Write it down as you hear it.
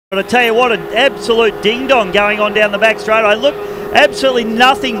But I tell you what, an absolute ding-dong going on down the back straight. I look, absolutely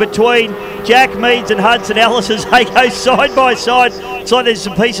nothing between Jack Meads and Hudson Ellis as they go side by side. It's like there's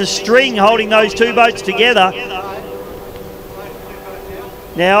a piece of string holding those two boats together.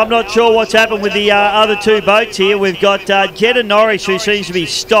 Now, I'm not sure what's happened with the other two boats here. We've got Jetta Norris, who seems to be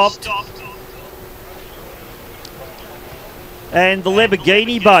stopped, and the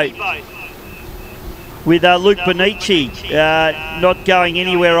Lamborghini boat with Luke Benici not going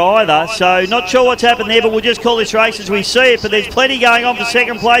anywhere either. So not sure what's happened there, but we'll just call this race as we see it. But there's plenty going on for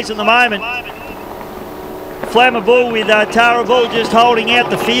second place at the moment. Flammable with Tara Bull just holding out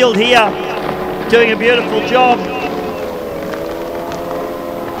the field here, doing a beautiful job.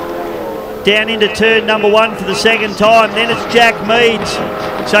 Down into turn number one for the second time. Then it's Jack Meads.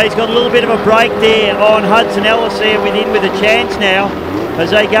 So he's got a little bit of a break there on Hudson Ellis there with a chance now as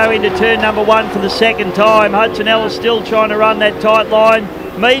they go into turn number one for the second time. Hudson Ellis still trying to run that tight line.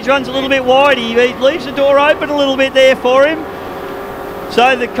 Meads runs a little bit wide. He leaves the door open a little bit there for him.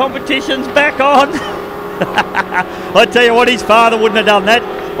 So the competition's back on. I tell you what, his father wouldn't have done that.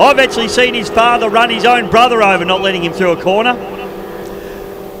 I've actually seen his father run his own brother over, not letting him through a corner.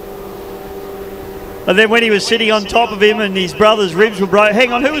 And then when he was sitting on top of him and his brother's ribs were broken.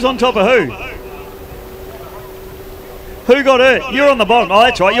 Hang on, who was on top of who? Who got hurt? You're on the bottom. Oh,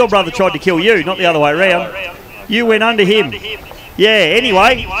 that's right. Your brother tried to kill you, not the other way around. You went under him. Yeah,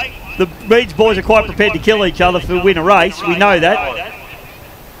 anyway, the Meads boys are quite prepared to kill each other to win a race. We know that.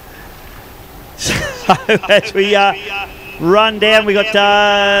 So as we run down, we got,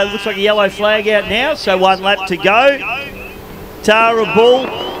 looks like a yellow flag out now, so one lap to go. Tara Bull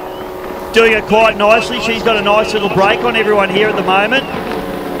doing it quite nicely. She's got a nice little break on everyone here at the moment.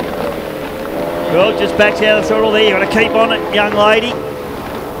 Well, just backs out of the throttle there. You've got to keep on it, young lady.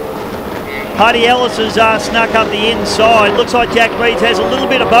 Huddy Ellis has snuck up the inside. Looks like Jack Meads has a little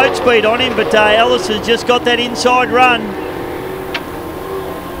bit of boat speed on him, but Ellis has just got that inside run.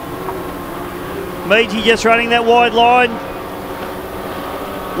 Meadsy just running that wide line.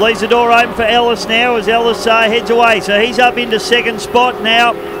 Leaves the door open for Ellis now as Ellis heads away. So he's up into second spot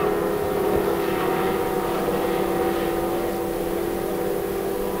now.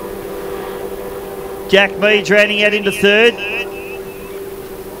 Jack Meads rounding out into third.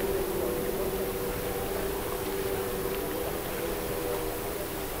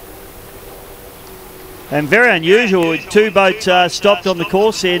 And very unusual, two boats stopped on the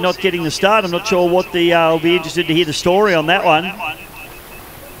course there, not getting the start. I'm not sure what the, I'll be interested to hear the story on that one.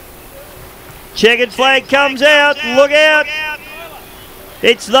 Checkered flag comes out, look out.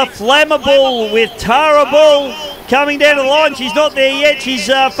 It's the Flammable with Tara Bull coming down the line. She's not there yet. She's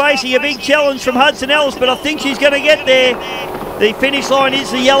facing a big challenge from Hudson Ellis, but I think she's going to get there. The finish line is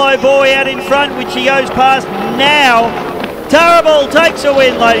the yellow boy out in front, which she goes past now. Tara Bull takes a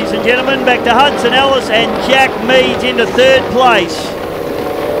win, ladies and gentlemen. Back to Hudson Ellis and Jack Meads into third place.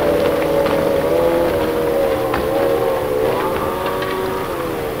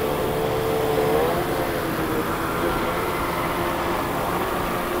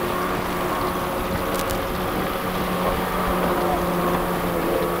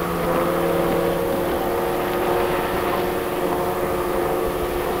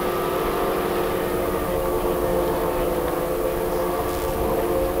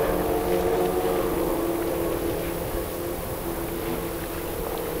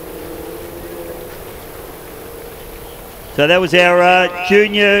 So that was our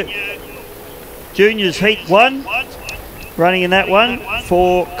juniors heat one, running in that one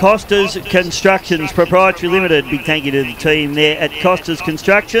for Costa's Constructions Proprietary Limited. Big thank you to the team there at Costa's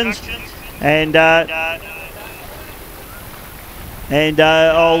Constructions, and old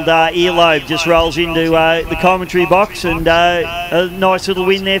Earlobe just rolls into the commentary box, and a nice little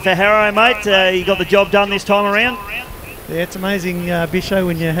win there for Harrow, mate. You got the job done this time around. Yeah, it's amazing, Bisho,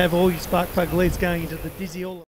 when you have all your spark plug leads going into the dizzy all.